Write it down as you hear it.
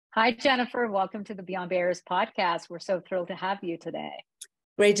Hi, Jennifer. Welcome to the Beyond Barriers podcast. We're so thrilled to have you today.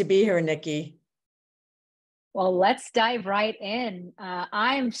 Great to be here, Nikki. Well, let's dive right in.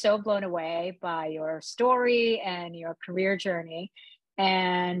 I'm so blown away by your story and your career journey.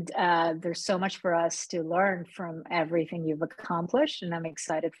 And there's so much for us to learn from everything you've accomplished. And I'm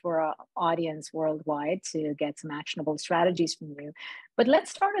excited for our audience worldwide to get some actionable strategies from you. But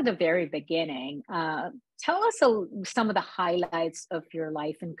let's start at the very beginning. Tell us some of the highlights of your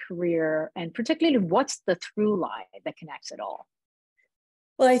life and career, and particularly what's the through line that connects it all?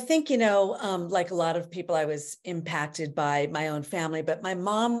 Well, I think, like a lot of people, I was impacted by my own family, but my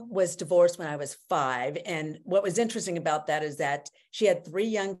mom was divorced when I was 5. And what was interesting about that is that she had 3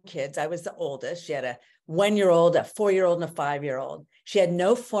 young kids. I was the oldest. She had a 1-year-old, a 4-year-old, and a 5-year-old. She had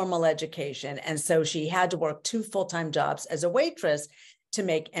no formal education. And so she had to work 2 full-time jobs as a waitress to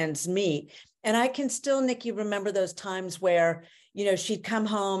make ends meet. And I can still, Nikki, remember those times where, she'd come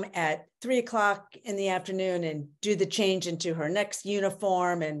home at 3:00 in the afternoon and do the change into her next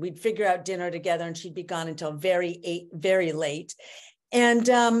uniform, and we'd figure out dinner together, and she'd be gone until very late. And,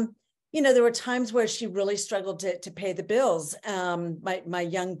 there were times where she really struggled to pay the bills. My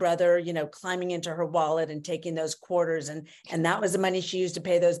young brother, climbing into her wallet and taking those quarters, and that was the money she used to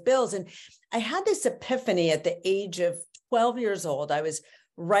pay those bills. And I had this epiphany at the age of 12 years old. I was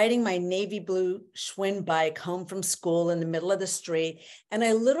riding my navy blue Schwinn bike home from school in the middle of the street. And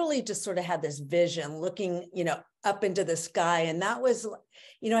I literally just sort of had this vision looking, up into the sky. And that was,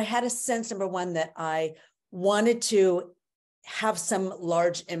 I had a sense, number one, that I wanted to have some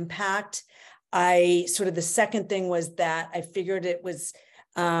large impact. The second thing was that I figured it was,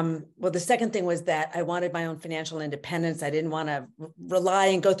 the second thing was that I wanted my own financial independence. I didn't want to rely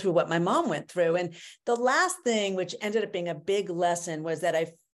and go through what my mom went through. And the last thing, which ended up being a big lesson, was that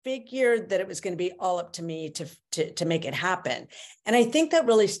I figured that it was going to be all up to me to make it happen. And I think that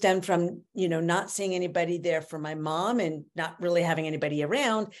really stemmed from, not seeing anybody there for my mom and not really having anybody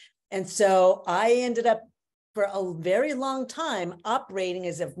around. And so I ended up for a very long time operating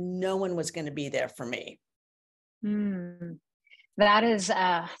as if no one was going to be there for me. That is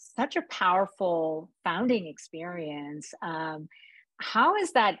such a powerful founding experience. How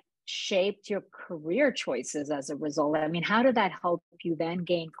has that shaped your career choices as a result? I mean, how did that help you then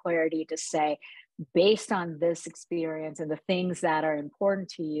gain clarity to say, based on this experience and the things that are important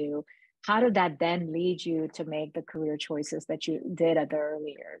to you, how did that then lead you to make the career choices that you did at the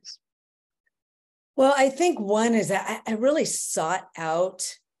early years? Well, I think one is that I really sought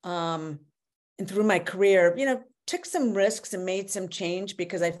out, and through my career, took some risks and made some change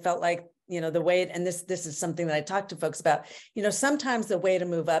because I felt like, the way, and this is something that I talk to folks about, sometimes the way to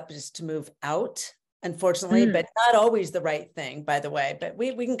move up is to move out, unfortunately, but not always the right thing, by the way, but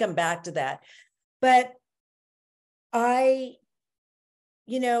we can come back to that. But I,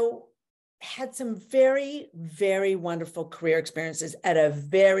 had some very, very wonderful career experiences at a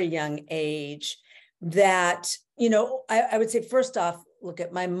very young age that, I would say, first off, look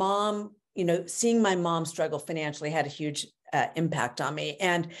at my mom. Seeing my mom struggle financially had a huge impact on me.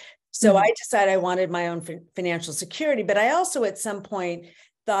 And so I decided I wanted my own financial security, but I also at some point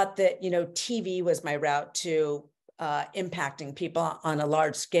thought that, TV was my route to impacting people on a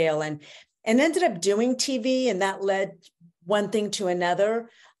large scale, and ended up doing TV. And that led one thing to another,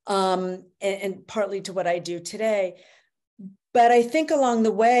 and partly to what I do today. But I think along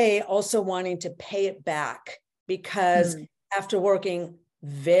the way, also wanting to pay it back, because after working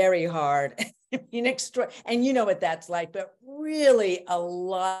very hard, and you know what that's like, but really a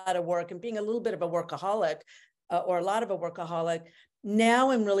lot of work, and being a little bit of a workaholic, or a lot of a workaholic, now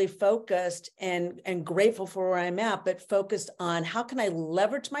I'm really focused and grateful for where I'm at, but focused on how can I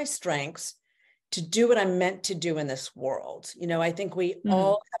leverage my strengths to do what I'm meant to do in this world. I think we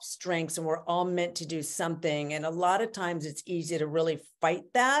all have strengths and we're all meant to do something. And a lot of times it's easy to really fight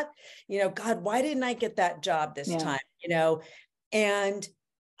that, God, why didn't I get that job this time? And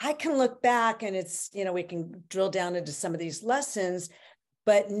I can look back and it's, we can drill down into some of these lessons,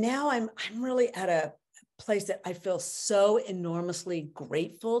 but now I'm really at a place that I feel so enormously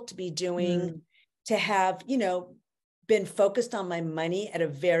grateful to be doing, to have, been focused on my money at a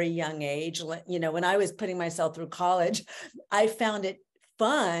very young age. When I was putting myself through college, I found it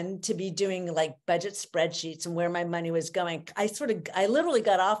fun to be doing like budget spreadsheets and where my money was going. I literally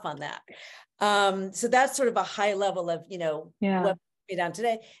got off on that. So that's sort of a high level of, what me down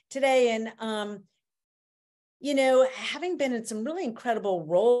today. And, having been in some really incredible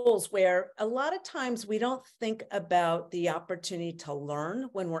roles where a lot of times we don't think about the opportunity to learn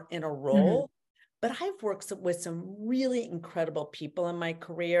when we're in a role. But I've worked with some really incredible people in my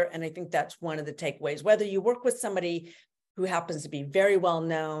career. And I think that's one of the takeaways, whether you work with somebody who happens to be very well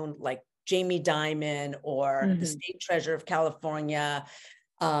known, like Jamie Dimon or the state treasurer of California,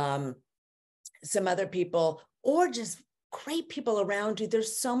 some other people, or just great people around you.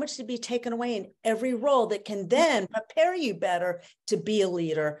 There's so much to be taken away in every role that can then prepare you better to be a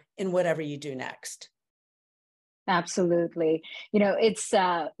leader in whatever you do next. Absolutely. It's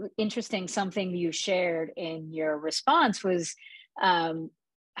interesting. Something you shared in your response was um,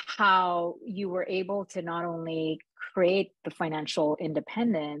 how you were able to not only create the financial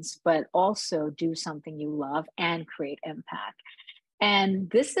independence, but also do something you love and create impact. And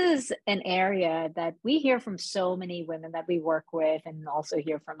this is an area that we hear from so many women that we work with, and also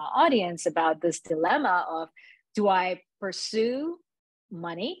hear from our audience about this dilemma of, do I pursue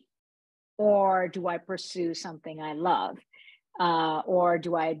money, or do I pursue something I love? Or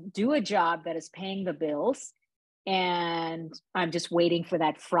do I do a job that is paying the bills and I'm just waiting for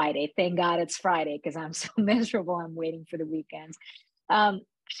that Friday? Thank God it's Friday, because I'm so miserable. I'm waiting for the weekends.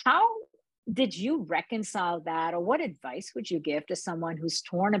 How did you reconcile that, or what advice would you give to someone who's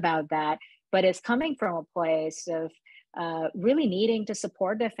torn about that, but is coming from a place of really needing to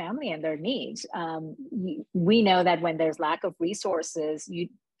support their family and their needs? We know that when there's lack of resources,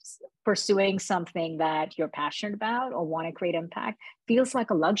 pursuing something that you're passionate about or want to create impact feels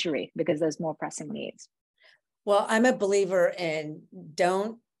like a luxury because there's more pressing needs. Well, I'm a believer in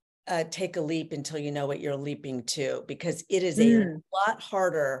don't take a leap until you know what you're leaping to, because it is a lot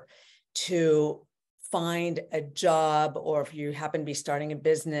harder to find a job, or if you happen to be starting a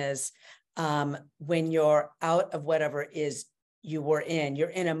business, when you're out of whatever is you were in. You're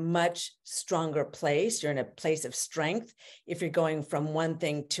in a much stronger place. You're in a place of strength if you're going from one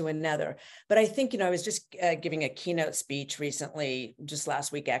thing to another. But I think, I was just giving a keynote speech recently, just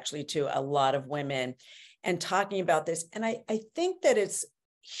last week, actually, to a lot of women and talking about this. And I think that it's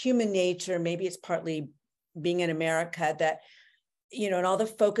human nature. Maybe it's partly being in America that, and all the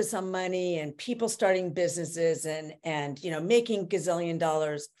focus on money and people starting businesses and making gazillion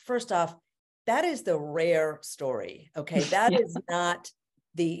dollars. First off, that is the rare story. Okay. That is not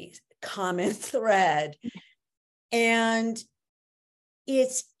the common thread. And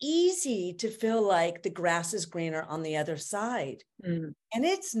it's easy to feel like the grass is greener on the other side. And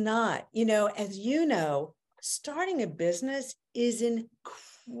it's not. As you know, starting a business is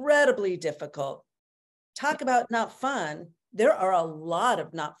incredibly difficult. Talk about not fun. There are a lot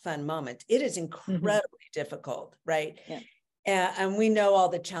of not fun moments. It is incredibly difficult, right? Yeah. And we know all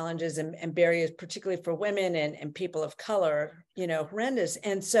the challenges and barriers, particularly for women and people of color, horrendous.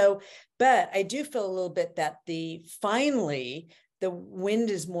 And so, but I do feel a little bit that finally the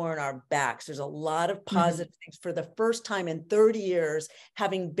wind is more in our backs. There's a lot of positive things for the first time in 30 years,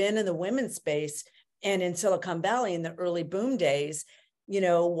 having been in the women's space and in Silicon Valley in the early boom days,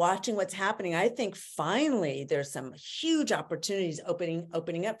 watching what's happening. I think finally there's some huge opportunities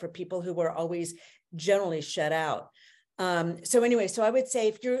opening up for people who were always generally shut out. So I would say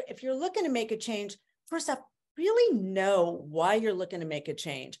if you're looking to make a change, first off, really know why you're looking to make a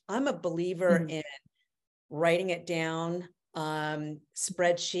change. I'm a believer in writing it down,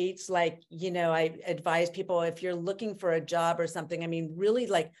 spreadsheets. Like, I advise people, if you're looking for a job or something, really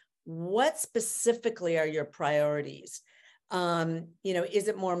like, what specifically are your priorities? Is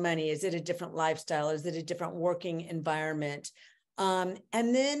it more money? Is it a different lifestyle? Is it a different working environment? And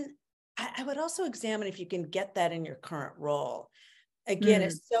then I would also examine if you can get that in your current role. Again,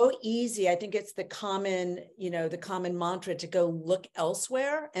 it's so easy. I think it's the common mantra to go look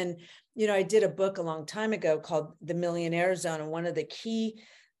elsewhere. And, I did a book a long time ago called The Millionaire Zone. And one of the key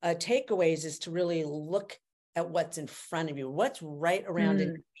takeaways is to really look at what's in front of you, what's right around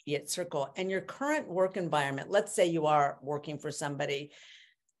an immediate circle, and your current work environment. Let's say you are working for somebody,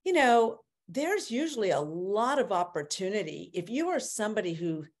 there's usually a lot of opportunity. If you are somebody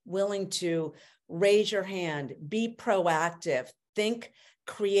who's willing to raise your hand, be proactive, think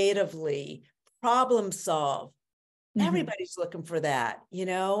creatively, problem solve, everybody's looking for that,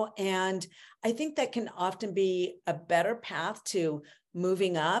 and I think that can often be a better path to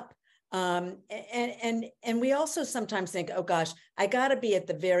moving up. And we also sometimes think, oh gosh, I got to be at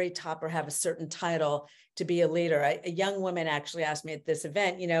the very top or have a certain title to be a leader. A young woman actually asked me at this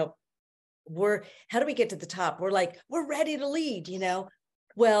event, how do we get to the top? We're like, we're ready to lead,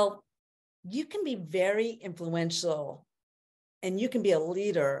 Well, you can be very influential and you can be a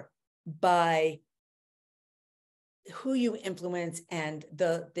leader by who you influence and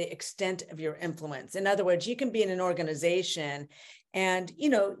the extent of your influence. In other words, you can be in an organization and,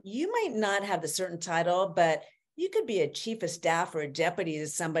 you might not have the certain title, but you could be a chief of staff or a deputy to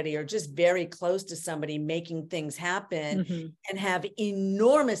somebody, or just very close to somebody making things happen and have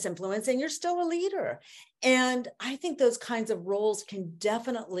enormous influence, and you're still a leader. And I think those kinds of roles can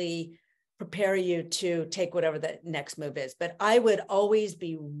definitely prepare you to take whatever the next move is. But I would always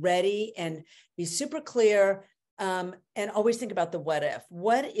be ready and be super clear, and always think about the what if.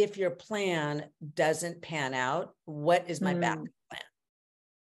 What if your plan doesn't pan out? What is my backup plan?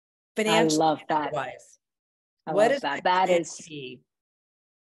 Financially, I love that. wise. I What love is that. my plan B?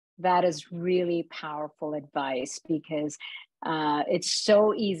 That is really powerful advice, because it's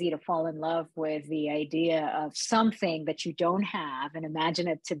so easy to fall in love with the idea of something that you don't have and imagine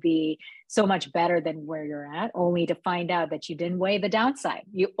it to be so much better than where you're at, only to find out that you didn't weigh the downside.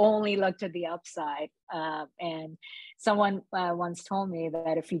 You only looked at the upside. And someone once told me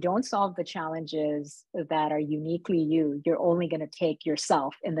that if you don't solve the challenges that are uniquely you, you're only going to take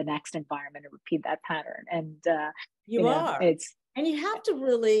yourself in the next environment and repeat that pattern. And You are. it's And you have to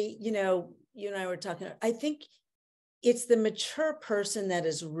really, you and I were talking, I think it's the mature person that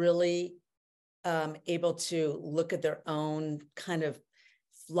is really able to look at their own kind of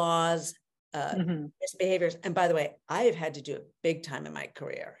flaws, misbehaviors. And by the way, I have had to do it big time in my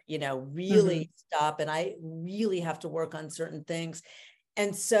career, really stop. And I really have to work on certain things.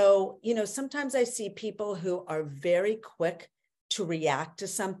 And so, sometimes I see people who are very quick to react to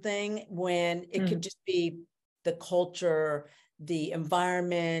something when it could just be the culture, the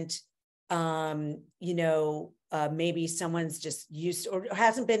environment, maybe someone's just used or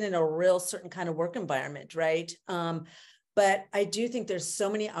hasn't been in a real certain kind of work environment, right? But I do think there's so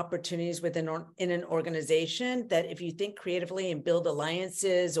many opportunities in an organization that if you think creatively and build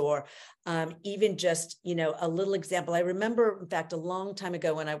alliances, or even just, a little example. I remember, in fact, a long time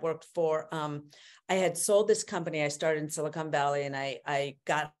ago when I worked for, I had sold this company. I started in Silicon Valley, and I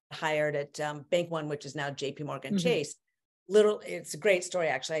got hired at Bank One, which is now JP Morgan Chase. It's a great story,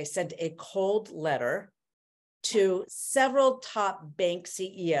 actually. I sent a cold letter to several top bank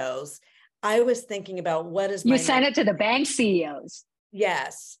CEOs. I was thinking about what is you sent it to the bank CEOs.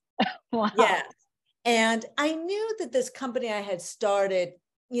 Yes. Wow. Yes. And I knew that this company I had started,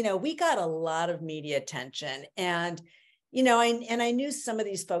 we got a lot of media attention, and I knew some of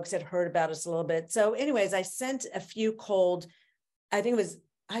these folks had heard about us a little bit. So anyways, I sent a few cold, I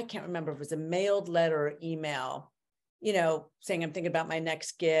can't remember if it was a mailed letter or email, saying I'm thinking about my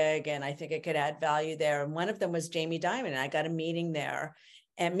next gig and I think I could add value there. And one of them was Jamie Dimon. And I got a meeting there,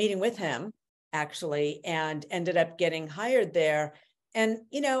 and meeting with him actually, and ended up getting hired there. And,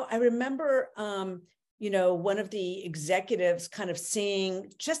 I remember, one of the executives kind of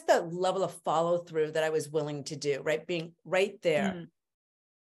seeing just the level of follow through that I was willing to do, right? Being right there,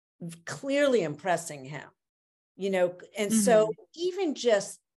 clearly impressing him, and so even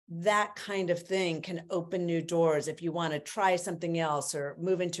just that kind of thing can open new doors if you want to try something else or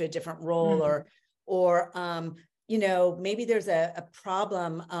move into a different role, or maybe there's a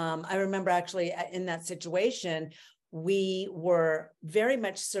problem. I remember actually in that situation, we were very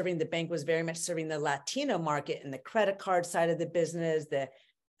much serving, the bank was very much serving the Latino market and the credit card side of the business, the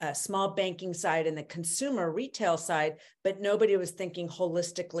small banking side and the consumer retail side, but nobody was thinking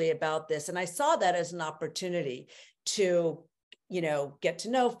holistically about this. And I saw that as an opportunity to get to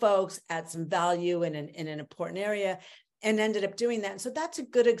know folks, add some value in an important area, and ended up doing that. And so that's a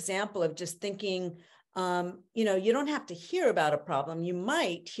good example of just thinking, you don't have to hear about a problem. You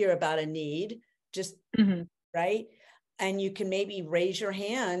might hear about a need, just right. And you can maybe raise your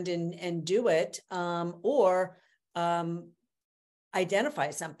hand and do it, or identify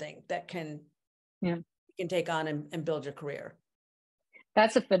something that you can take on and build your career.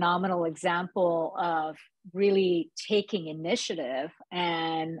 That's a phenomenal example of really taking initiative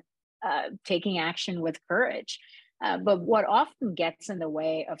and taking action with courage. But what often gets in the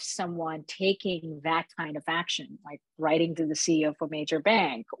way of someone taking that kind of action, like writing to the CEO of a major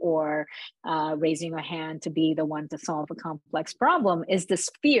bank, or raising a hand to be the one to solve a complex problem, is this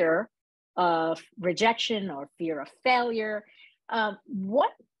fear of rejection or fear of failure.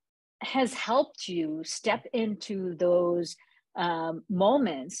 What has helped you step into those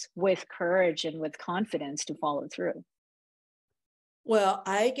moments with courage and with confidence to follow through? Well,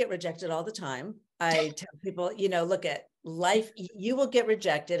 I get rejected all the time. I tell people, look at life, you will get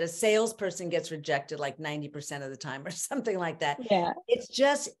rejected. A salesperson gets rejected like 90% of the time or something like that. Yeah. It's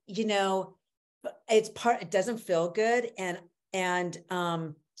just, it doesn't feel good. And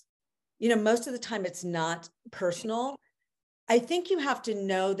most of the time it's not personal. I think you have to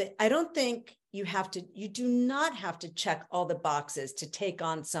know that I don't think you do not have to check all the boxes to take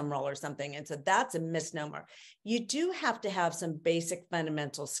on some role or something. And so that's a misnomer. You do have to have some basic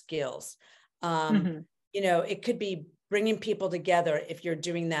fundamental skills. it could be bringing people together if you're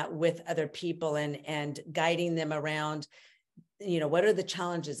doing that with other people and guiding them around, what are the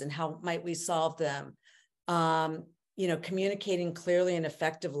challenges and how might we solve them? Communicating clearly and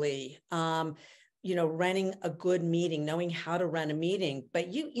effectively, running a good meeting, knowing how to run a meeting. But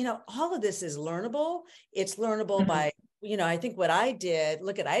all of this is learnable. It's learnable by, I think what I did,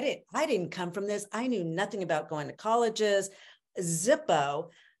 I didn't come from this. I knew nothing about going to colleges, Zippo.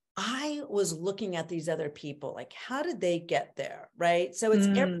 I was looking at these other people, like, how did they get there? Right. So it's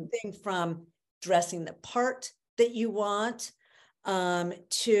everything from dressing the part that you want,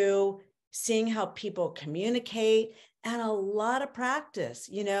 to seeing how people communicate, and a lot of practice.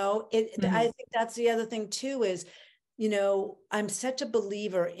 I think that's the other thing too, is, I'm such a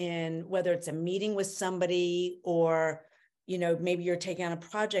believer in, whether it's a meeting with somebody or, maybe you're taking on a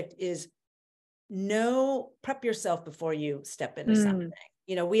project, is prep yourself before you step into something.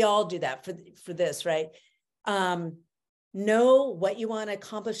 We all do that for this, right? Know what you want to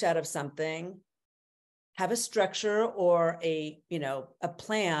accomplish out of something, have a structure or a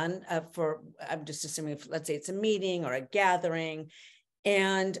plan for, I'm just assuming, let's say it's a meeting or a gathering.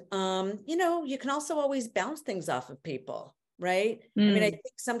 And, you can also always bounce things off of people, right? I mean, I think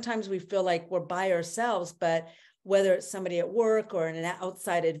sometimes we feel like we're by ourselves, but whether it's somebody at work or an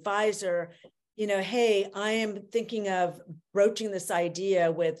outside advisor, hey, I am thinking of broaching this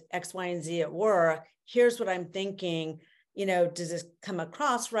idea with X, Y, and Z at work. Here's what I'm thinking, does this come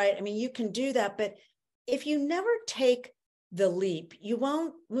across right? I mean, you can do that, but if you never take the leap, you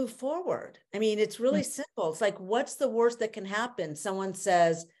won't move forward. I mean, it's really simple. It's like, what's the worst that can happen? Someone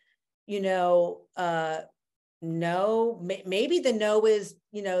says, no, maybe the no is,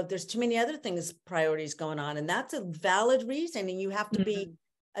 there's too many other things, priorities going on. And that's a valid reason. And you have to be,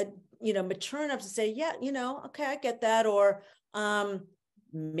 mature enough to say, yeah, okay, I get that. Or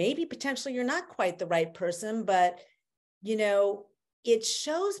maybe potentially you're not quite the right person, but, it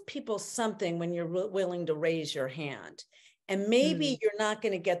shows people something when you're willing to raise your hand. And maybe you're not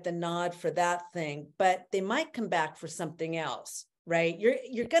going to get the nod for that thing, but they might come back for something else, right?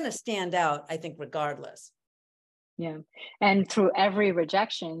 You're going to stand out, I think, regardless. Yeah. And through every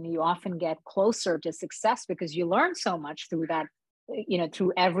rejection, you often get closer to success because you learn so much through that,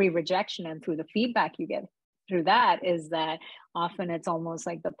 through every rejection and through the feedback you get through that, is that often it's almost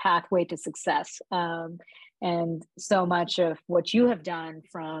like the pathway to success. And so much of what you have done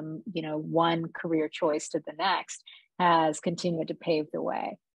from, one career choice to the next has continued to pave the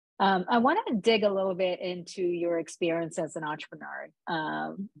way. I want to dig a little bit into your experience as an entrepreneur.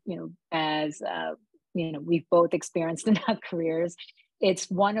 We've both experienced in our careers. It's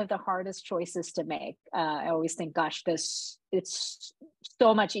one of the hardest choices to make. I always think, gosh, it's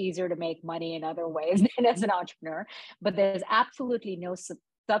so much easier to make money in other ways than as an entrepreneur, but there's absolutely no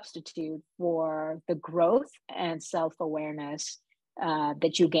substitute for the growth and self-awareness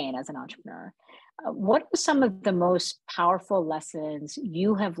that you gain as an entrepreneur. What are some of the most powerful lessons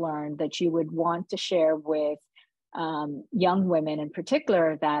you have learned that you would want to share with young women in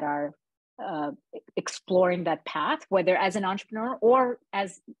particular that are exploring that path, whether as an entrepreneur or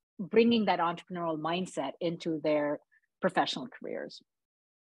as bringing that entrepreneurial mindset into their professional careers?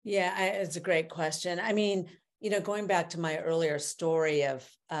 Yeah, it's a great question. I mean, going back to my earlier story of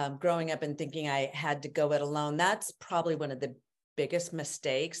growing up and thinking I had to go it alone, that's probably one of the biggest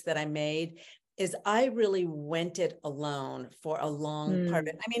mistakes that I made, is I really went it alone for a long part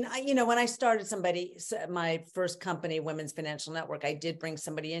of it. I mean, when I started my first company, Women's Financial Network, I did bring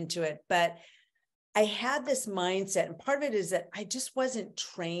somebody into it, but I had this mindset. And part of it is that I just wasn't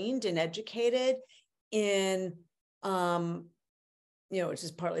trained and educated in, which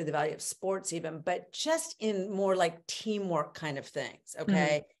is partly the value of sports even, but just in more like teamwork kind of things.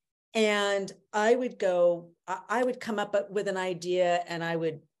 Okay. And I would come up with an idea and I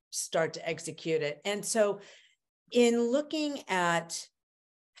would start to execute it. And so in looking at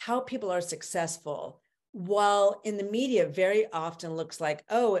how people are successful, while in the media very often looks like,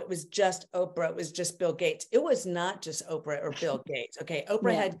 oh, it was just Oprah, it was just Bill Gates. It was not just Oprah or Bill Gates. Okay.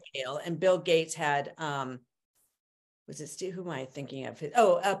 Oprah had Gail and Bill Gates had, was it Steve? Who am I thinking of?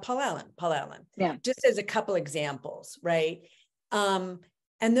 Paul Allen. Yeah. Just as a couple examples, right? And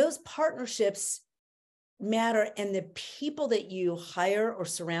those partnerships matter. And the people that you hire or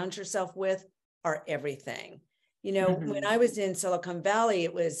surround yourself with are everything. When I was in Silicon Valley,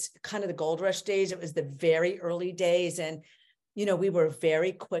 it was kind of the gold rush days. It was the very early days. And, we were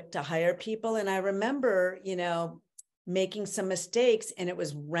very quick to hire people. And I remember, making some mistakes, and it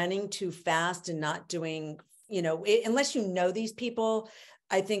was running too fast and not doing, unless you know these people.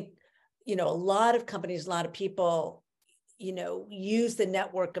 I think, a lot of companies, a lot of people, use the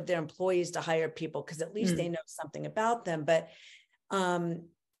network of their employees to hire people, because at least they know something about them. But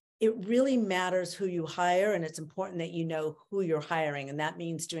it really matters who you hire, and it's important that you know who you're hiring. And that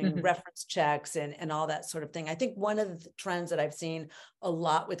means doing reference checks and all that sort of thing. I think one of the trends that I've seen a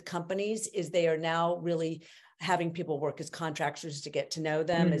lot with companies is they are now really having people work as contractors to get to know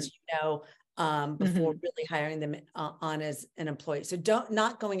them, as before really hiring them on as an employee. So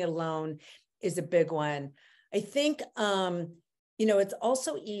not going it alone is a big one. I think, it's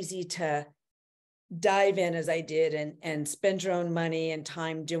also easy to dive in, as I did, and spend your own money and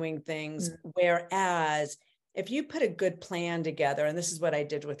time doing things. Whereas if you put a good plan together, and this is what I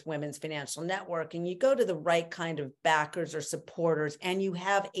did with Women's Financial Network, and you go to the right kind of backers or supporters, and you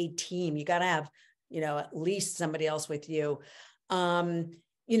have a team, you got to have, at least somebody else with you.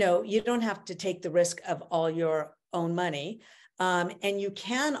 You don't have to take the risk of all your own money. And you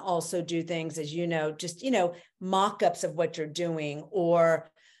can also do things, as just, mock-ups of what you're doing, or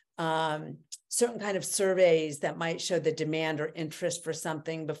certain kind of surveys that might show the demand or interest for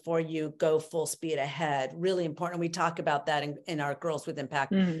something before you go full speed ahead. Really important. We talk about that in our Girls with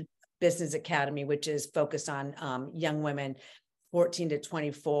Impact Business Academy, which is focused on young women, 14 to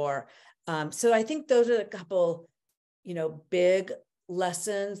 24. So I think those are a couple, big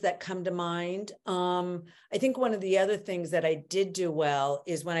lessons that come to mind. I think one of the other things that I did do well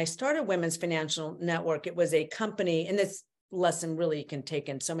is when I started Women's Financial Network, it was a company, and this lesson really can take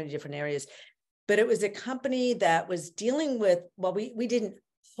in so many different areas, but it was a company that was dealing with, well, we didn't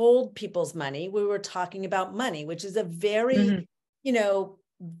hold people's money. We were talking about money, which is a very,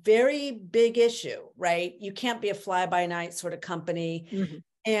 very big issue, right? You can't be a fly-by-night sort of company.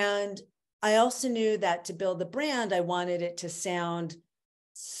 And I also knew that to build the brand, I wanted it to sound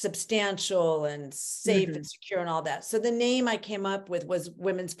substantial and safe and secure and all that. So the name I came up with was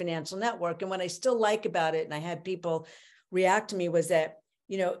Women's Financial Network. And what I still like about it, and I had people react to me, was that,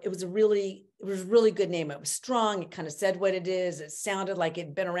 it was a really good name. It was strong. It kind of said what it is. It sounded like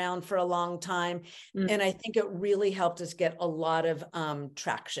it'd been around for a long time. And I think it really helped us get a lot of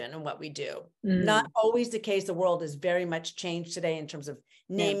traction in what we do. Not always the case. The world is very much changed today in terms of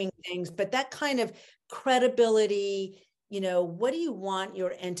naming things, but that kind of credibility, what do you want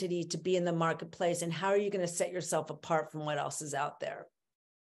your entity to be in the marketplace, and how are you going to set yourself apart from what else is out there?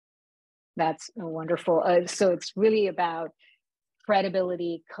 That's wonderful. So it's really about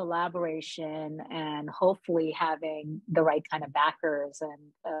credibility, collaboration, and hopefully having the right kind of backers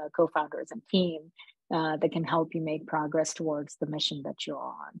and co-founders and team that can help you make progress towards the mission that you're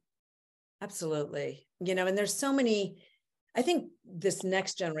on. Absolutely. And there's so many, I think this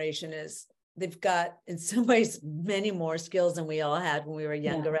next generation they've got in some ways many more skills than we all had when we were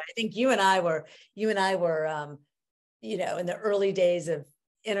younger. I think you and I were, in the early days of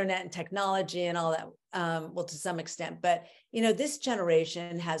internet and technology and all that, well, to some extent, but this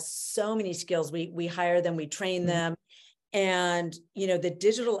generation has so many skills. We hire them, we train them, and the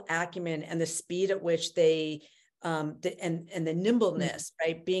digital acumen and the speed at which they and the nimbleness,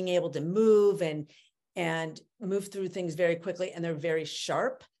 right, being able to move and move through things very quickly, and they're very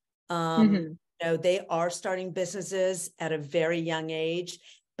sharp. They are starting businesses at a very young age,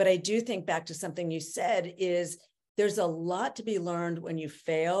 but I do think back to something you said is there's a lot to be learned when you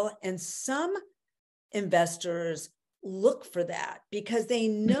fail. And some investors look for that because they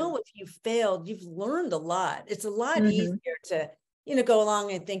know if you failed, you've learned a lot. It's a lot easier to, go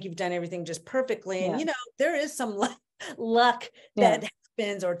along and think you've done everything just perfectly. And, there is some luck that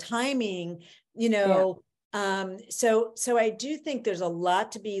happens, or timing, so I do think there's a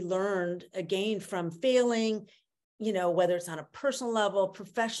lot to be learned, again, from failing, whether it's on a personal level,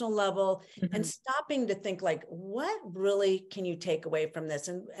 professional level, and stopping to think like, what really can you take away from this?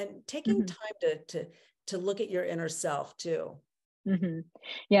 And taking time to look at your inner self too.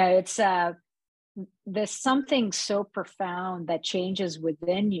 Yeah, it's there's something so profound that changes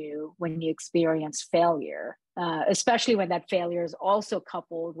within you when you experience failure, especially when that failure is also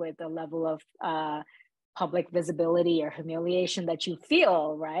coupled with a level of public visibility or humiliation that you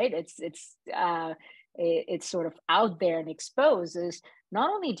feel, right? It's sort of out there and exposes. Not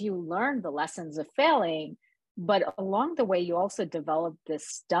only do you learn the lessons of failing, but along the way, you also develop this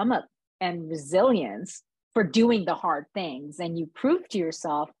stomach and resilience for doing the hard things. And you prove to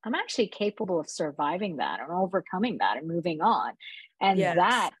yourself, I'm actually capable of surviving that and overcoming that and moving on. And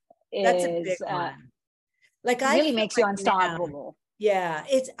that's a big one. Like, really makes you unstoppable.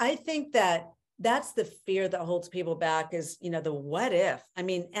 I think that's the fear that holds people back is, the what if. I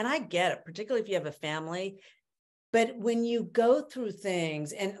mean, and I get it, particularly if you have a family. But when you go through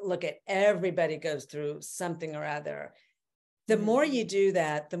things, and look, everybody goes through something or other, the more you do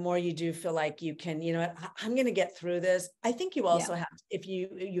that, the more you do feel like you can, I'm going to get through this. I think you also have, if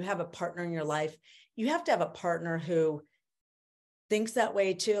you have a partner in your life, you have to have a partner who thinks that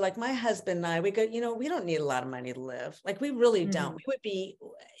way too. Like my husband and I, we go, we don't need a lot of money to live. Like we really don't. We would be,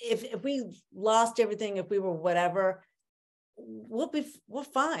 if we lost everything, if we were whatever, we're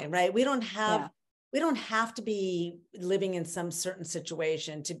fine, right? We don't have to be living in some certain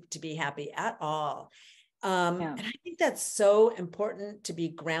situation to be happy at all. And I think that's so important, to be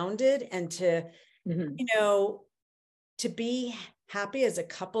grounded and to, to be happy as a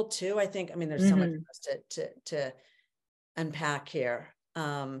couple too. I think, there's so much to unpack here.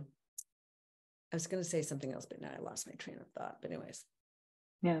 I was going to say something else, but now I lost my train of thought. But anyways.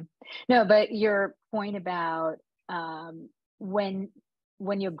 Yeah. No, but your point about when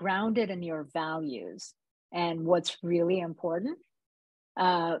you're grounded in your values and what's really important,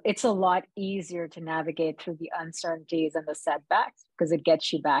 it's a lot easier to navigate through the uncertainties and the setbacks because it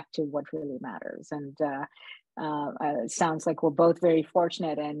gets you back to what really matters. And it sounds like we're both very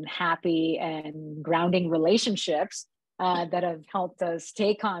fortunate and happy and grounding relationships that have helped us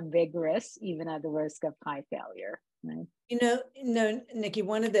take on big risks, even at the risk of high failure. Right? Nikki,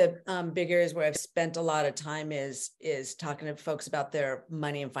 one of the big areas where I've spent a lot of time is talking to folks about their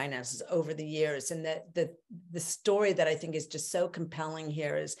money and finances over the years. And that the story that I think is just so compelling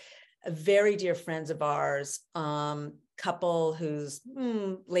here is a very dear friends of ours, couple who's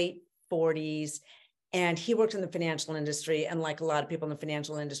late 40s, and he worked in the financial industry. And like a lot of people in the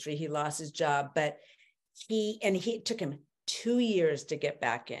financial industry, he lost his job, but it took him 2 years to get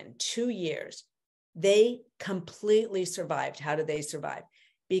back in, 2 years. They completely survived. How did they survive?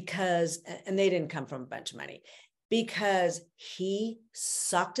 And they didn't come from a bunch of money, because he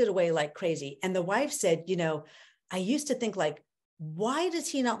sucked it away like crazy. And the wife said, I used to think like, why does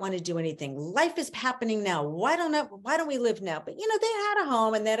he not want to do anything? Life is happening now. Why don't we live now? But, they had a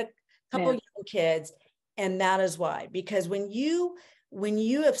home and they had a couple young kids. And that is why, because when you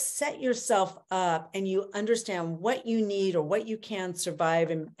have set yourself up and you understand what you need or what you can survive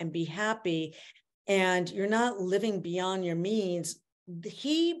and be happy, and you're not living beyond your means,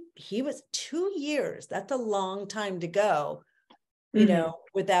 he was 2 years. That's a long time to go,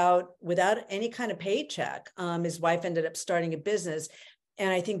 without any kind of paycheck. His wife ended up starting a business.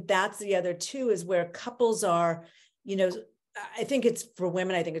 And I think that's the other too, is where couples are, I think it's for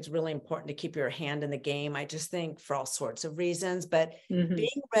women, I think it's really important to keep your hand in the game. I just think for all sorts of reasons, but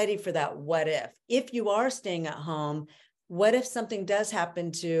being ready for that. What if you are staying at home, what if something does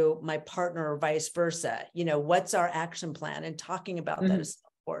happen to my partner or vice versa? What's our action plan? And talking about that is so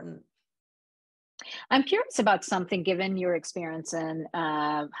important. I'm curious about something, given your experience in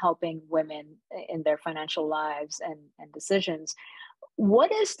helping women in their financial lives and decisions.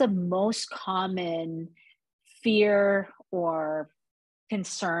 What is the most common fear or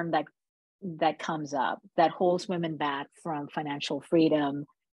concern that comes up that holds women back from financial freedom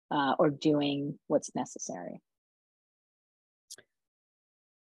or doing what's necessary?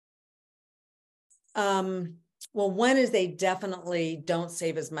 Well, one is they definitely don't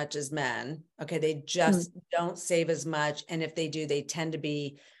save as much as men. Okay. They just don't save as much. And if they do, they tend to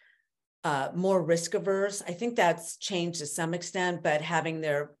be more risk averse. I think that's changed to some extent, but having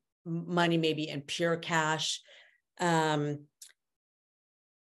their money maybe in pure cash. I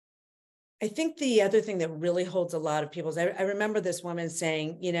think the other thing that really holds a lot of people's, I remember this woman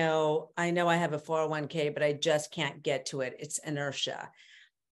saying, I know I have a 401k, but I just can't get to it. It's inertia.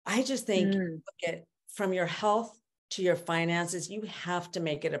 I just think from your health to your finances, you have to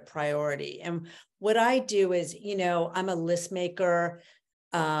make it a priority. And what I do is, I'm a list maker.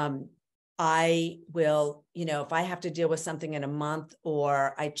 I will, if I have to deal with something in a month,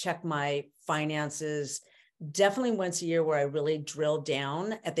 or I check my finances definitely once a year, where I really drill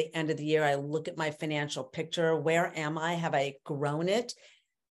down at the end of the year. I look at my financial picture. Where am I? Have I grown it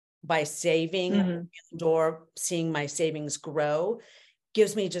by saving or seeing my savings grow?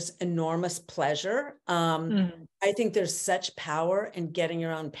 Gives me just enormous pleasure. I think there's such power in getting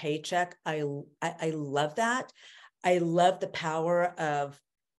your own paycheck. I love that. I love the power of,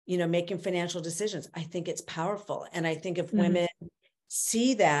 making financial decisions. I think it's powerful. And I think if women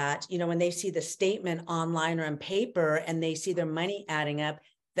see that, when they see the statement online or on paper and they see their money adding up,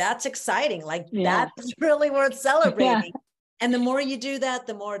 that's exciting. Like that's really worth celebrating. And the more you do that,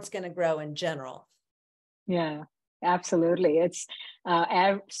 the more it's going to grow in general. Yeah. Absolutely. It's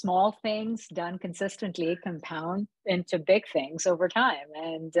small things done consistently compound into big things over time.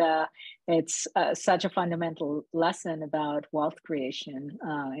 And it's such a fundamental lesson about wealth creation.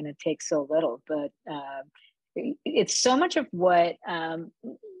 And it takes so little, but it's so much of what,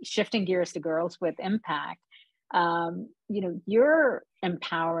 shifting gears to girls with impact, You're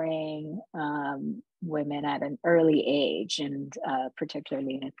empowering women at an early age, and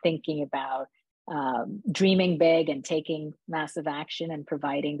particularly thinking about dreaming big and taking massive action and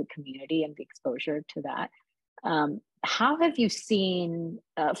providing the community and the exposure to that. How have you seen,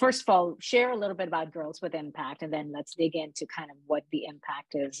 first of all, share a little bit about Girls with Impact, and then let's dig into kind of what the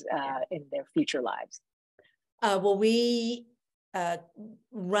impact is in their future lives. Well, we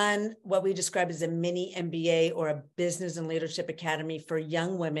run what we describe as a mini MBA, or a business and leadership academy for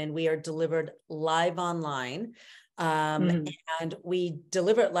young women. We are delivered live online. And we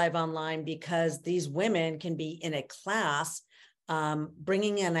deliver it live online because these women can be in a class,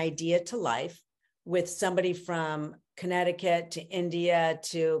 bringing an idea to life with somebody from Connecticut to India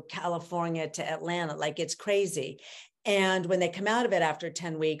to California to Atlanta. Like, it's crazy. And when they come out of it after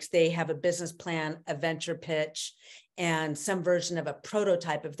 10 weeks, they have a business plan, a venture pitch, and some version of a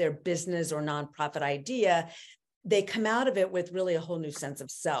prototype of their business or nonprofit idea. They come out of it with really a whole new sense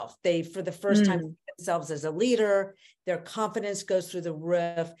of self. They, for the first time, see themselves as a leader. Their confidence goes through the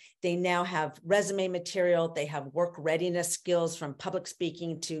roof. They now have resume material. They have work readiness skills, from public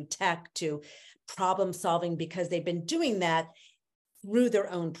speaking to tech to problem solving, because they've been doing that through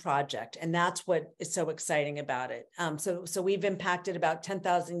their own project. And that's what is so exciting about it. So we've impacted about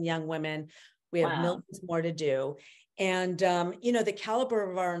 10,000 young women. We have millions more to do. And, the caliber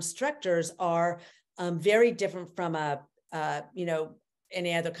of our instructors are very different from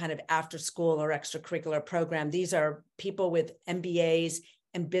any other kind of after school or extracurricular program. These are people with MBAs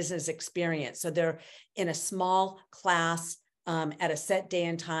and business experience. So they're in a small class at a set day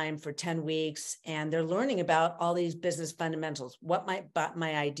and time for 10 weeks. And they're learning about all these business fundamentals. What might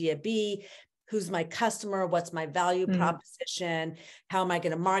my idea be? Who's my customer? What's my value proposition? How am I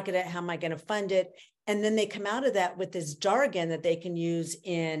going to market it? How am I going to fund it? And then they come out of that with this jargon that they can use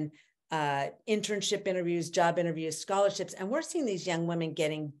in internship interviews, job interviews, scholarships. And we're seeing these young women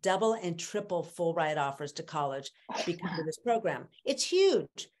getting double and triple full ride offers to college because of this program. It's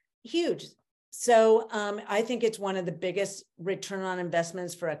huge, huge. So I think it's one of the biggest return on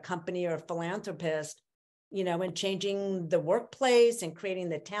investments for a company or a philanthropist, in changing the workplace and creating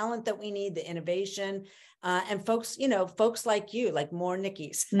the talent that we need, the innovation, and folks like you, like more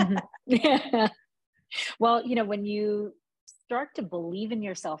Nikki's. Yeah. Well, when you start to believe in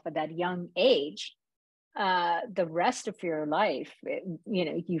yourself at that young age, the rest of your life,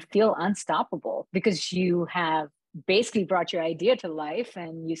 you feel unstoppable because you have basically brought your idea to life,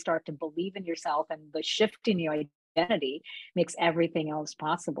 and you start to believe in yourself, and the shift in your identity makes everything else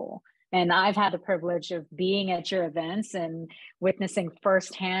possible. And I've had the privilege of being at your events and witnessing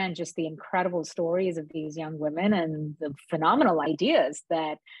firsthand just the incredible stories of these young women and the phenomenal ideas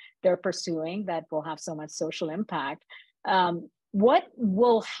that they're pursuing that will have so much social impact. What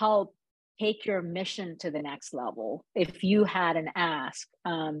will help take your mission to the next level? If you had an ask,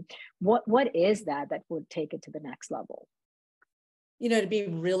 what is that would take it to the next level? To be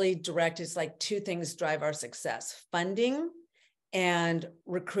really direct, it's like two things drive our success: funding and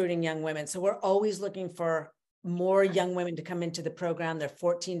recruiting young women. So we're always looking for more young women to come into the program. They're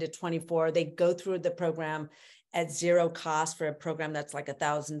 14 to 24. They go through the program at zero cost for a program that's like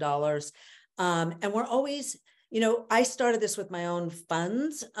 $1,000. And we're always, I started this with my own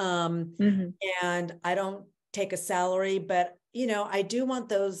funds, and I don't take a salary, but, I do want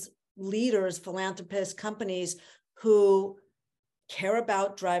those leaders, philanthropists, companies who care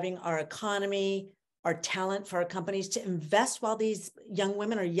about driving our economy, our talent for our companies, to invest while these young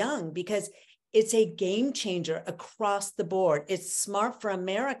women are young, because it's a game changer across the board. It's smart for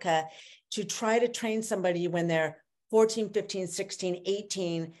America to try to train somebody when they're 14, 15, 16,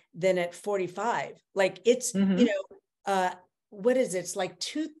 18, than at 45. Like, it's, what is it? It's like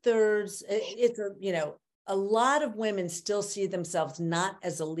 2/3. It's a lot of women still see themselves not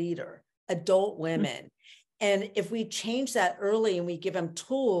as a leader, adult women. And if we change that early and we give them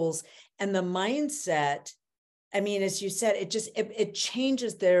tools and the mindset, I mean, as you said, it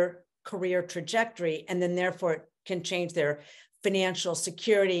changes their career trajectory, and then therefore it can change their financial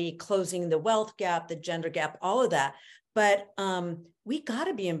security, closing the wealth gap, the gender gap, all of that. But we got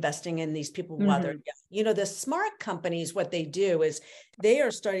to be investing in these people while they're young. The smart companies, what they do is they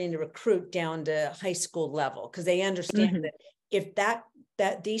are starting to recruit down to high school level, because they understand that if that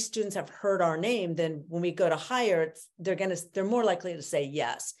these students have heard our name, then when we go to hire, they're more likely to say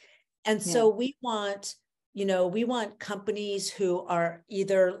yes. And so we want companies who are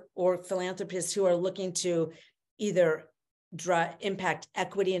or philanthropists who are looking to either impact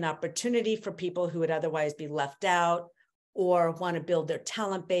equity and opportunity for people who would otherwise be left out, or want to build their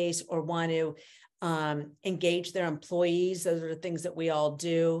talent base, or want to engage their employees. Those are the things that we all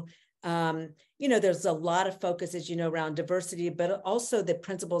do. There's a lot of focus, as you know, around diversity, but also the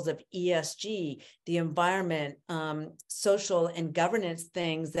principles of ESG, the environment, social and governance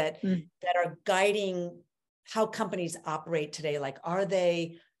things that are guiding how companies operate today. Like, are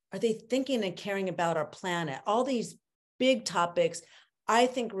they thinking and caring about our planet? All these big topics, I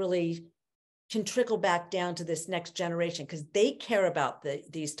think, really can trickle back down to this next generation, because they care about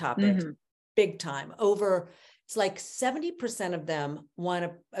these topics big time. It's like 70% of them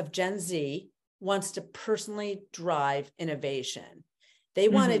of Gen Z wants to personally drive innovation. They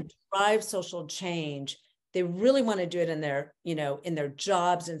want to drive social change. They really want to do it in their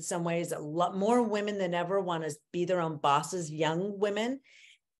jobs. In some ways, a lot more women than ever want to be their own bosses, young women.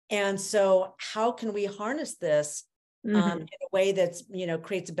 And so how can we harness this in a way that's,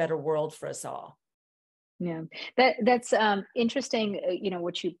 creates a better world for us all? Yeah, that's interesting.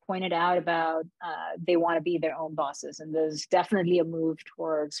 What you pointed out about they want to be their own bosses, and there's definitely a move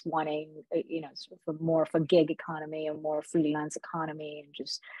towards wanting, sort of more of a gig economy, a more freelance economy, and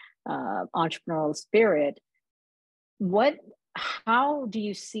just entrepreneurial spirit. How do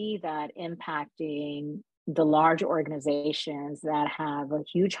you see that impacting the large organizations that have a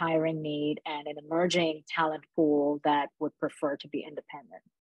huge hiring need and an emerging talent pool that would prefer to be independent?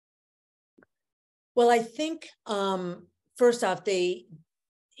 Well, I think first off, IBM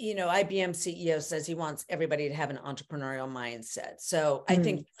CEO says he wants everybody to have an entrepreneurial mindset. So I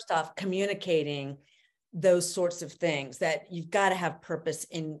think first off, communicating those sorts of things, that you've got to have purpose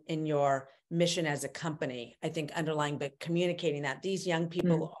in your mission as a company, I think underlying, but communicating that these young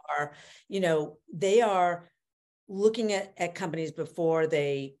people are, they are looking at companies before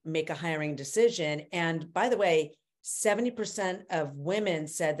they make a hiring decision. And by the way, 70% of women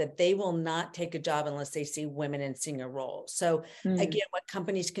said that they will not take a job unless they see women in senior roles. So again, what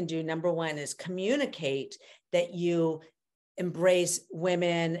companies can do, number one, is communicate that you embrace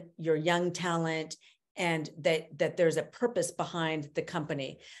women, your young talent, and that there's a purpose behind the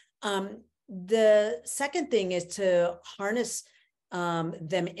company. The second thing is to harness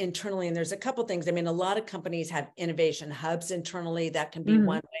them internally. And there's a couple things. I mean, a lot of companies have innovation hubs internally. That can be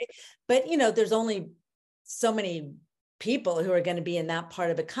one way, but there's only so many people who are going to be in that part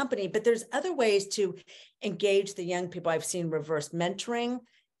of a company, but there's other ways to engage the young people. I've seen reverse mentoring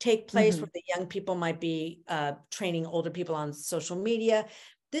take place where the young people might be training older people on social media.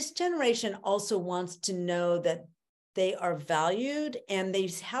 This generation also wants to know that they are valued and they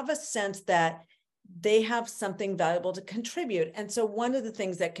have a sense that they have something valuable to contribute. And so one of the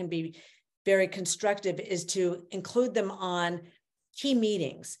things that can be very constructive is to include them on key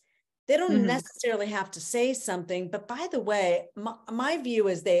meetings. They don't necessarily have to say something, but by the way, my view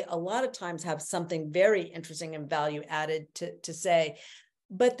is they a lot of times have something very interesting and value added to say,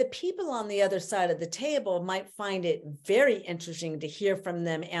 but the people on the other side of the table might find it very interesting to hear from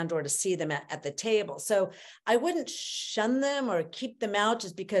them and or to see them at the table. So I wouldn't shun them or keep them out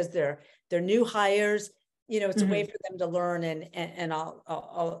just because they're new hires. It's a way for them to learn and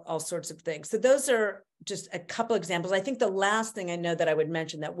all sorts of things. So those are just a couple examples. I think the last thing I know that I would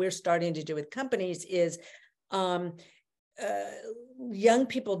mention that we're starting to do with companies is young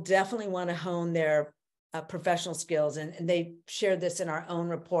people definitely want to hone their professional skills. And they shared this in our own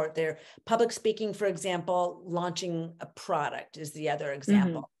report. Their public speaking, for example, launching a product is the other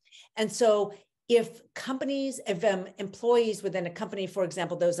example. And so if employees within a company, for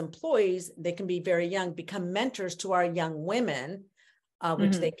example, those employees, they can be very young, become mentors to our young women,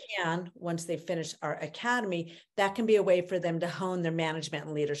 which they can once they finish our academy, that can be a way for them to hone their management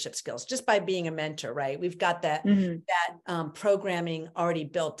and leadership skills just by being a mentor, right? We've got that programming already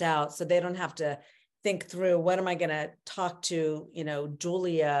built out, so they don't have to think through, what am I going to talk to,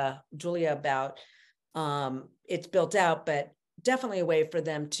 Julia about? It's built out, but definitely a way for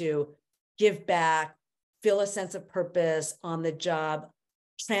them to give back, feel a sense of purpose on the job,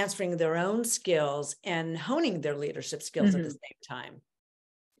 transferring their own skills and honing their leadership skills at the same time.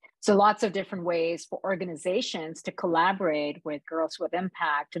 So lots of different ways for organizations to collaborate with Girls with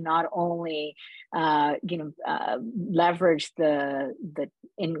Impact to not only, leverage the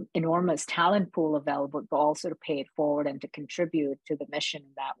enormous talent pool available, but also to pay it forward and to contribute to the mission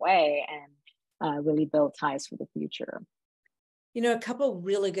in that way and really build ties for the future. A couple of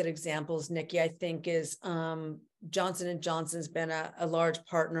really good examples, Nikki, I think is Johnson & Johnson's been a large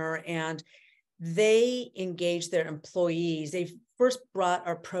partner, and they engage their employees. They first brought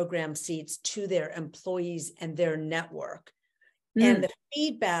our program seats to their employees and their network. And the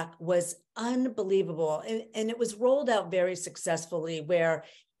feedback was unbelievable. And it was rolled out very successfully, where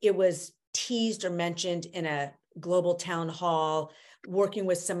it was teased or mentioned in a global town hall, working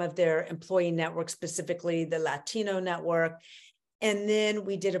with some of their employee networks, specifically the Latino network. And then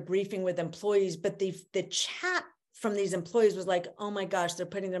we did a briefing with employees, but the chat from these employees was like, oh my gosh, they're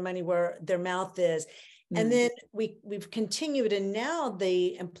putting their money where their mouth is. And then we've continued, and now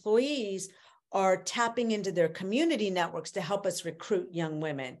the employees are tapping into their community networks to help us recruit young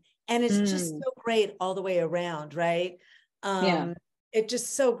women. And it's just so great all the way around, right? Yeah. It's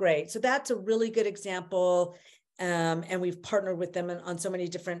just so great. So that's a really good example. And we've partnered with them on so many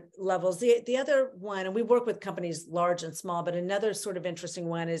different levels. The other one, and we work with companies large and small, but another sort of interesting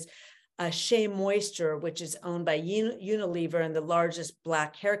one is Shea Moisture, which is owned by Unilever and the largest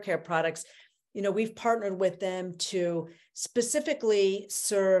Black hair care products. You know, we've partnered with them to specifically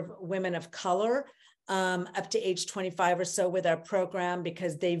serve women of color up to age 25 or so with our program,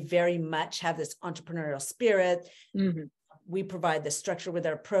 because they very much have this entrepreneurial spirit. We provide the structure with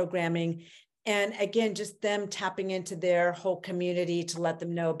our programming. And again, just them tapping into their whole community to let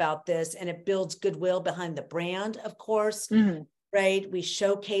them know about this. And it builds goodwill behind the brand, of course, right? We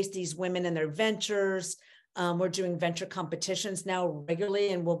showcase these women and their ventures. We're doing venture competitions now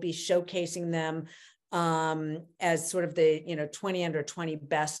regularly, and we'll be showcasing them as sort of the 20 under 20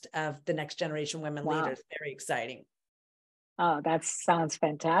 best of the next generation women leaders. Very exciting. Oh, that sounds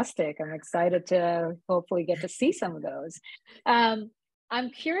fantastic. I'm excited to hopefully get to see some of those. I'm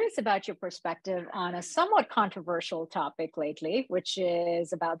curious about your perspective on a somewhat controversial topic lately, which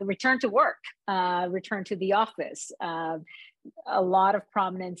is about the return to work, return to the office. A lot of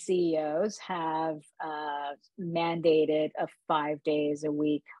prominent CEOs have mandated a 5 days a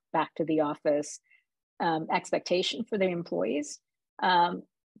week back to the office expectation for their employees.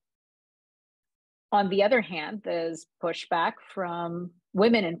 On the other hand, there's pushback from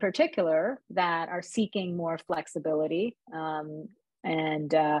women in particular that are seeking more flexibility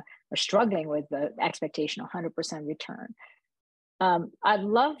and are struggling with the expectation of 100% return. I'd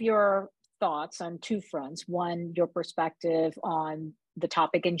love your thoughts on two fronts. One, your perspective on the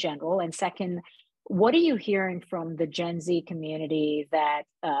topic in general, and second, what are you hearing from the Gen Z community that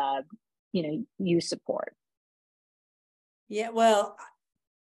you support? Yeah, well,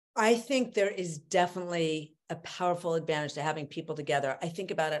 I think there is definitely a powerful advantage to having people together. I think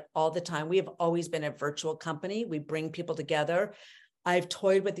about it all the time. We have always been a virtual company. We bring people together. I've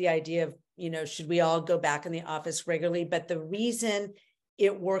toyed with the idea of, should we all go back in the office regularly? But the reason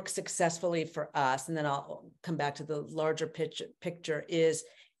it works successfully for us, and then I'll come back to the larger picture, is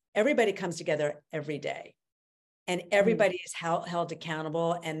everybody comes together every day. And everybody is held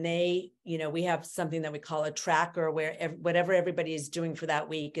accountable, and we have something that we call a tracker where whatever everybody is doing for that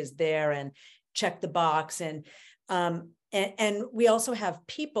week is there and check the box. And we also have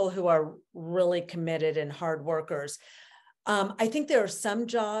people who are really committed and hard workers. I think there are some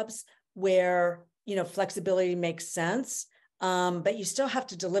jobs where, flexibility makes sense, but you still have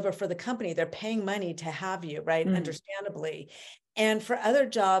to deliver for the company. They're paying money to have you, right? Understandably. And for other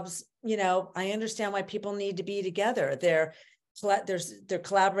jobs, I understand why people need to be together. They're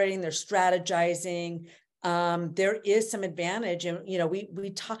collaborating, they're strategizing. There is some advantage. And, we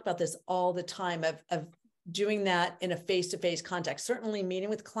talk about this all the time of doing that in a face-to-face context, certainly meeting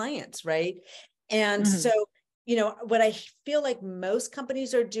with clients, right? And so, what I feel like most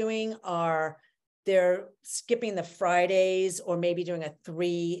companies are doing are they're skipping the Fridays or maybe doing a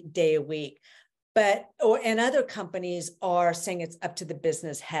 3-day a week. And other companies are saying it's up to the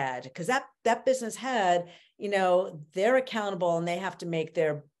business head, because that business head, they're accountable and they have to make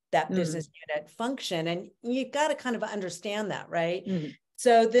that business unit function. And you've got to kind of understand that, right?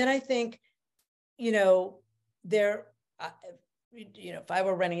 So then I think, if I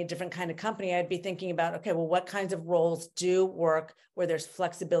were running a different kind of company, I'd be thinking about, okay, well, what kinds of roles do work where there's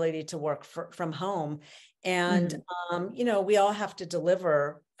flexibility to work from home? And, we all have to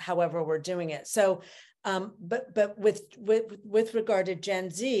deliver however we're doing it. So, but with regard to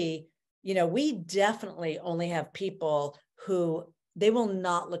Gen Z, we definitely only have people who they will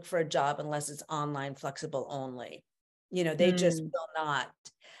not look for a job unless it's online flexible only. They just will not.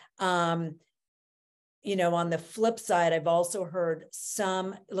 On the flip side, I've also heard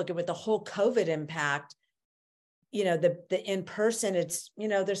some look at with the whole COVID impact, the in-person, it's,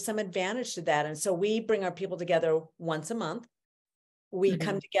 there's some advantage to that. And so we bring our people together once a month. We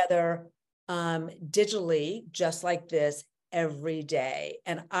come together digitally, just like this, every day.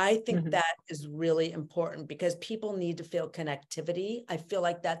 And I think that is really important because people need to feel connectivity. I feel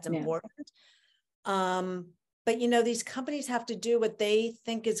like that's important. But, these companies have to do what they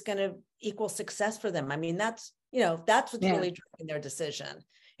think is going to equal success for them. I mean, that's what's really driving their decision.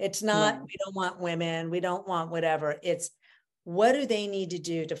 It's not, we don't want women, we don't want whatever. It's what do they need to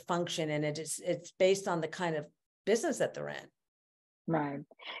do to function? And it's based on the kind of business that they're in. Right.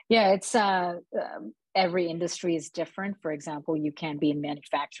 Yeah, it's every industry is different. For example, you can't be in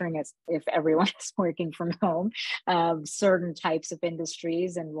manufacturing as if everyone is working from home. Certain types of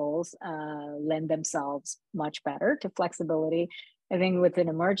industries and roles lend themselves much better to flexibility. I think with an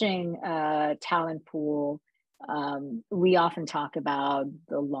emerging talent pool, we often talk about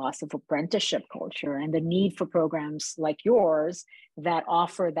the loss of apprenticeship culture and the need for programs like yours that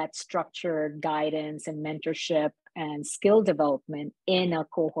offer that structured guidance and mentorship and skill development in a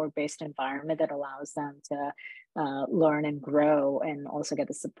cohort based environment that allows them to learn and grow and also get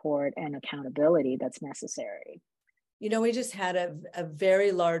the support and accountability that's necessary. We just had a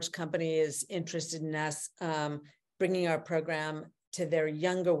very large company is interested in us bringing our program to their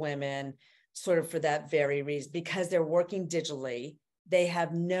younger women, sort of for that very reason, because they're working digitally. They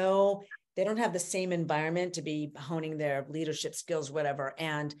don't have the same environment to be honing their leadership skills, whatever.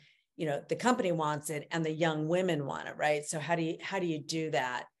 And the company wants it and the young women want it, right? So how do you do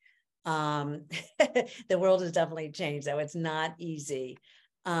that? The world has definitely changed, though. It's not easy.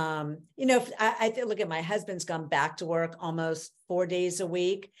 I look at my husband's gone back to work almost 4 days a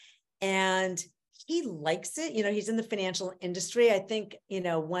week, and he likes it. He's in the financial industry. I think,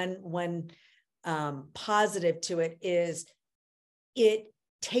 one positive to it is it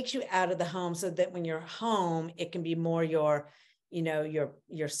takes you out of the home so that when you're home, it can be more your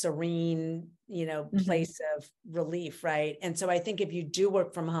serene, place of relief. Right. And so I think if you do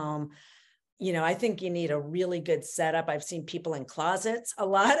work from home, I think you need a really good setup. I've seen people in closets a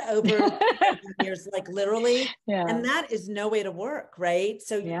lot over years, like literally, and that is no way to work. Right.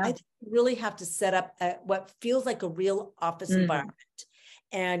 So I think you really have to set up what feels like a real office environment,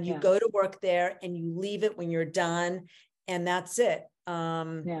 and you go to work there and you leave it when you're done, and that's it.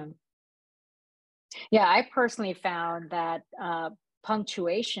 I personally found that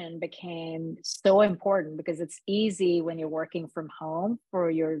punctuation became so important because it's easy when you're working from home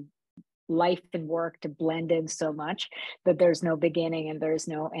for your life and work to blend in so much that there's no beginning and there's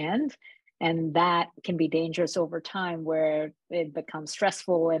no end. And that can be dangerous over time, where it becomes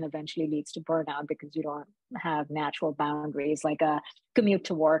stressful and eventually leads to burnout because you don't have natural boundaries, like a commute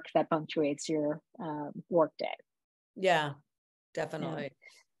to work that punctuates your work day. Yeah, definitely.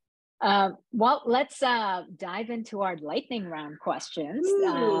 Well, let's dive into our lightning round questions.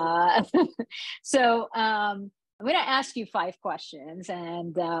 So I'm going to ask you 5 questions,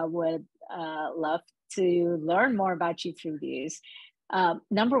 and would love to learn more about you through these.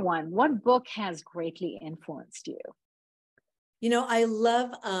 Number 1, what book has greatly influenced you? I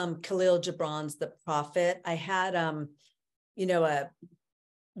love Khalil Gibran's The Prophet. I had, a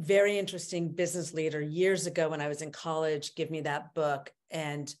very interesting business leader years ago when I was in college give me that book,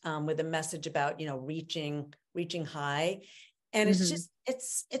 and with a message about reaching high. And it's just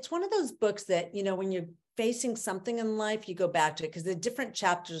it's one of those books that when you're facing something in life, you go back to it, because the different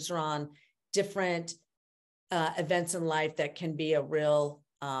chapters are on different events in life that can be a real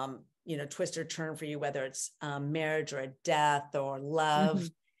twist or turn for you, whether it's marriage or a death or love.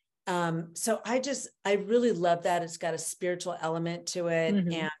 So I really love that. It's got a spiritual element to it.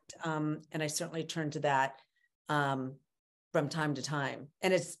 And I certainly turn to that from time to time.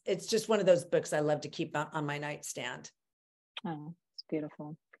 And it's just one of those books I love to keep on my nightstand. Oh, it's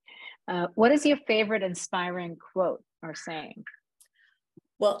beautiful. What is your favorite inspiring quote or saying?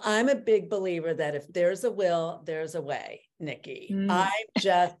 Well, I'm a big believer that if there's a will, there's a way, Nikki.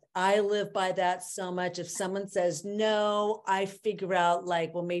 I live by that so much. If someone says no, I figure out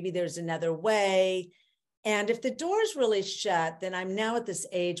well, maybe there's another way. And if the door's really shut, then I'm now at this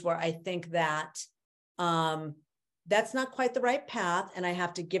age where I think that that's not quite the right path. And I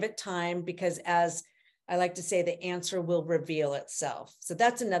have to give it time, because as I like to say, the answer will reveal itself. So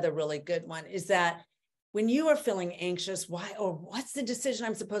that's another really good one, is that when you are feeling anxious, why, or what's the decision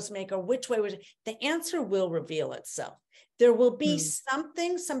I'm supposed to make, or which way the answer will reveal itself. There will be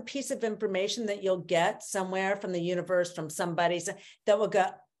something, some piece of information that you'll get somewhere from the universe, from somebody that will go,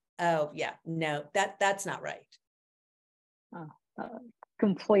 oh yeah, no, that's not right.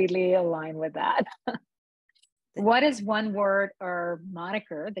 Completely align with that. What is one word or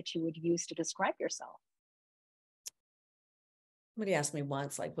moniker that you would use to describe yourself? Somebody asked me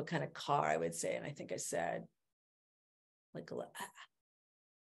once, what kind of car I would say. And I think I said,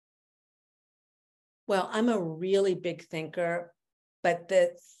 well, I'm a really big thinker, but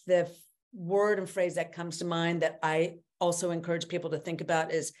the word and phrase that comes to mind that I also encourage people to think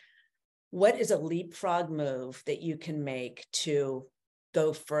about is, what is a leapfrog move that you can make to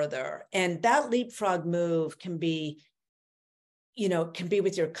go further? And that leapfrog move can be, can be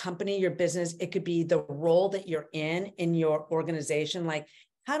with your company, your business. It could be the role that you're in your organization.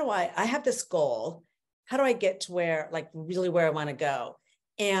 How do I have this goal, how do I get to where, like really where I want to go?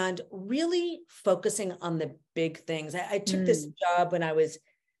 And really focusing on the big things. I took this job when I was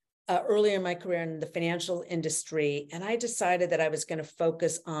earlier in my career in the financial industry, and I decided that I was going to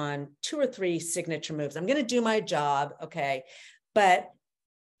focus on 2 or 3 signature moves. I'm going to do my job, okay, but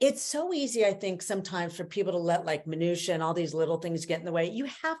it's so easy, I think, sometimes for people to let like minutia and all these little things get in the way. You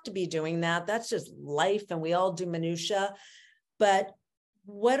have to be doing that. That's just life, and we all do minutia. But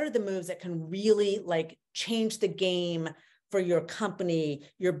what are the moves that can really like change the game for your company,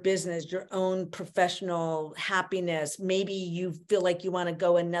 your business, your own professional happiness? Maybe you feel like you want to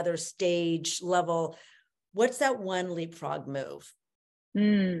go another stage level. What's that one leapfrog move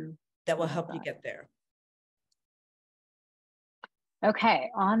that will help you get there? Okay,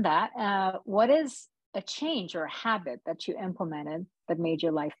 on that, what is a change or a habit that you implemented that made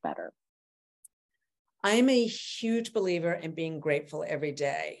your life better? I'm a huge believer in being grateful every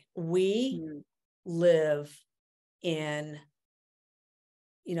day. We live in,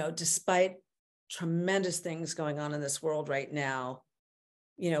 despite tremendous things going on in this world right now,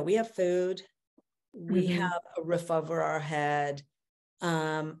 we have food, we have a roof over our head.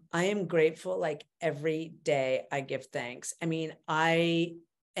 I am grateful, like every day I give thanks. I mean, I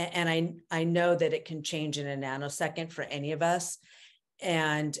know that it can change in a nanosecond for any of us.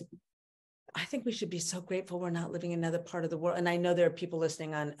 And I think we should be so grateful we're not living in another part of the world. And I know there are people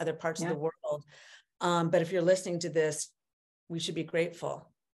listening on other parts of the world. But if you're listening to this, we should be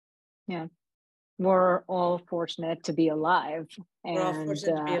grateful. Yeah. We're all fortunate to be alive. We're all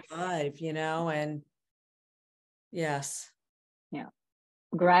fortunate to be alive, and yes. Yeah.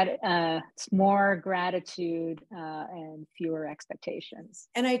 It's more gratitude and fewer expectations.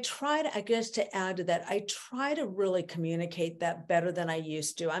 And I try to, I guess, to add to that, I try to really communicate that better than I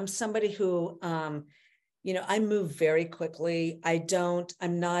used to. I'm somebody who, I move very quickly.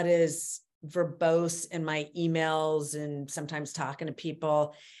 I'm not as verbose in my emails and sometimes talking to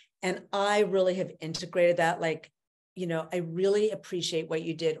people. And I really have integrated that. Like, I really appreciate what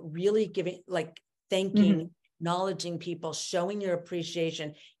you did, really giving, like, thanking, acknowledging people, showing your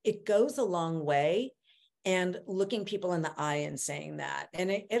appreciation. It goes a long way, and looking people in the eye and saying that, and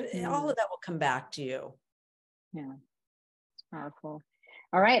all of that will come back to you. Yeah, it's powerful.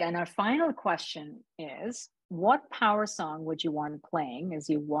 All right, and our final question is, what power song would you want playing as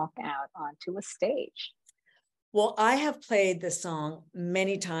you walk out onto a stage? Well, I have played this song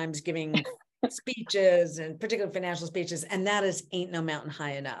many times giving speeches, and particularly financial speeches, and that is Ain't No Mountain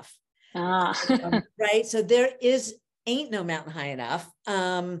High Enough. Right. So there ain't no mountain high enough.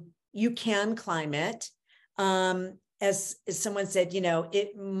 You can climb it. As someone said,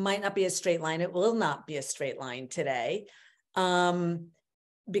 it might not be a straight line. It will not be a straight line today,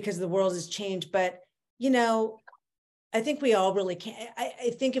 because the world has changed. But, I think we all really can.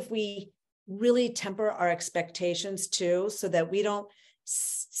 I think if we really temper our expectations too, so that we don't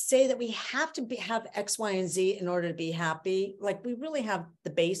say that we have to have X, Y, and Z in order to be happy. Like, we really have the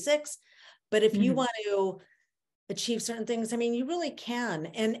basics, but if you want to achieve certain things, I mean, you really can.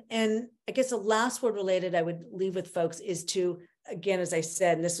 And I guess the last word related I would leave with folks is to, again, as I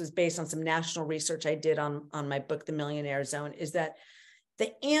said, and this was based on some national research I did on my book, The Millionaire Zone, is that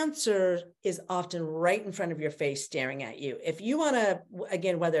the answer is often right in front of your face, staring at you. If you want to,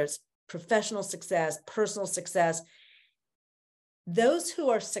 again, whether it's professional success, personal success, those who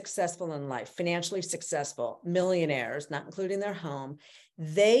are successful in life, financially successful, millionaires, not including their home,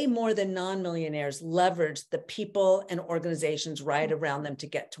 they more than non-millionaires leverage the people and organizations right around them to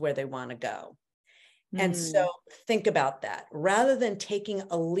get to where they want to go. And so think about that. Rather than taking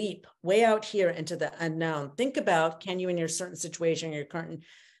a leap way out here into the unknown, think about, can you in your certain situation, your current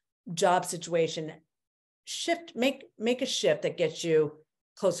job situation, make a shift that gets you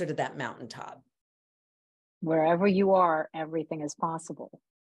closer to that mountaintop. Wherever you are, everything is possible.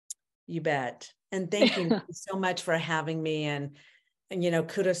 You bet. And thank you so much for having me, and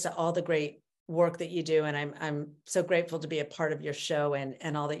kudos to all the great work that you do. And I'm so grateful to be a part of your show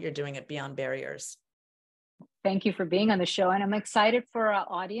and all that you're doing at Beyond Barriers. Thank you for being on the show. And I'm excited for our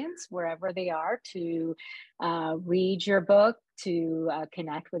audience, wherever they are, to read your book, to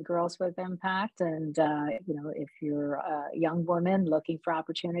connect with Girls with Impact. And, if you're a young woman looking for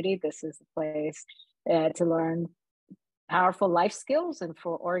opportunity, this is the place to learn powerful life skills and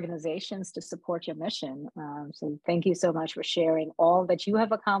for organizations to support your mission. So thank you so much for sharing all that you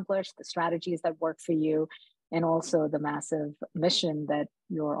have accomplished, the strategies that work for you, and also the massive mission that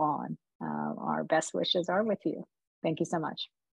you're on. Our best wishes are with you. Thank you so much.